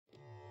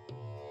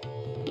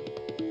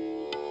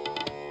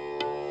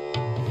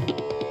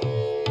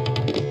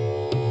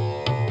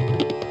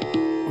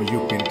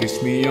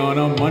kiss me on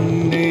a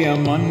Monday, a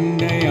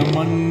Monday, a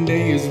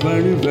Monday is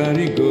very,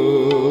 very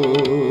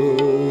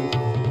good.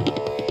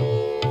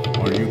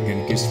 Or you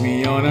can kiss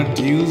me on a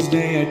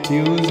Tuesday, a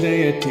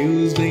Tuesday, a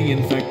Tuesday,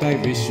 in fact I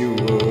wish you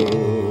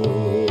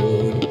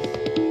would.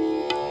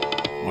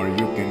 Or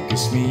you can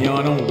kiss me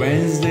on a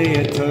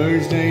Wednesday, a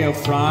Thursday, a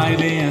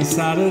Friday, and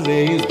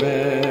Saturday is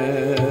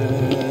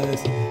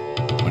best.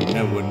 But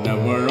never,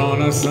 never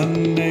on a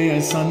Sunday,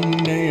 a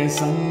Sunday, a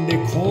Sunday,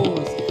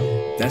 'cause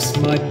that's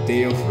my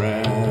day of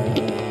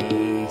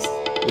rest.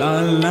 La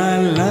la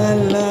la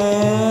la,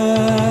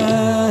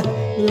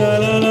 la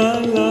la la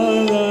la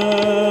la,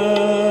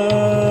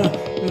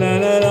 la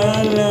la la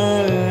la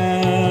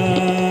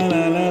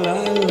la, la la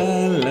la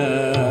la.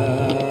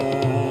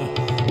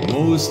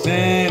 Most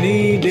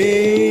any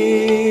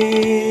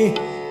day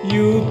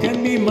you can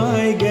be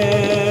my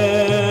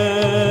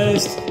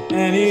guest.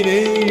 Any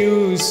day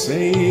you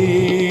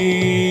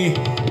say,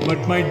 but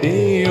my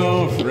day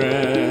of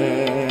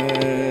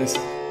rest.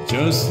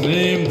 Just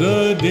name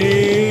the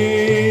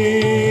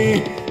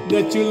day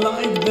that you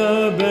like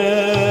the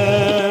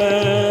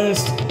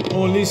best.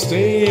 Only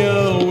stay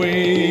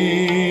away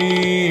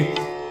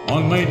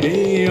on my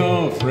day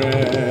of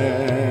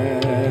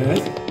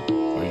rest.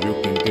 Or you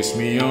can kiss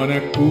me on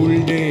a cool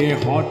day,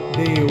 hot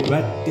day,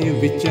 wet day,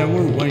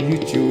 whichever one you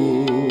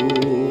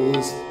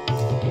choose.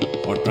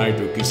 Or try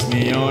to kiss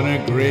me on a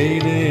gray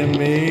day, a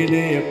May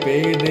day, a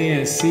pay day,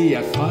 and see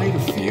I find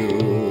a few.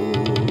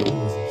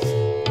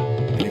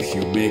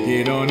 Make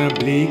it on a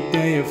bleak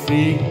day, a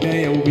freak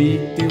day, a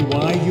weekday,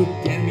 why you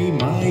can be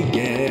my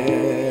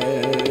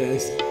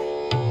guest.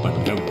 But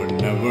never,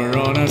 never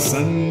on a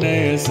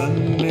Sunday, a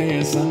Sunday,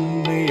 a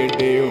Sunday, a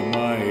day of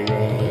my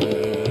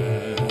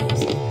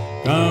rest.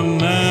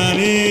 Come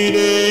any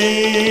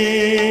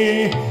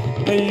day,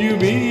 and you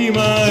be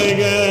my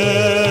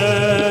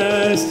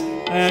guest.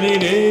 Any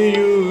day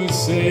you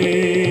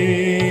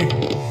say,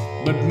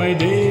 but my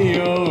day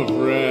of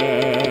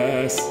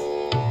rest.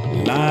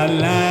 La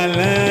la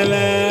la.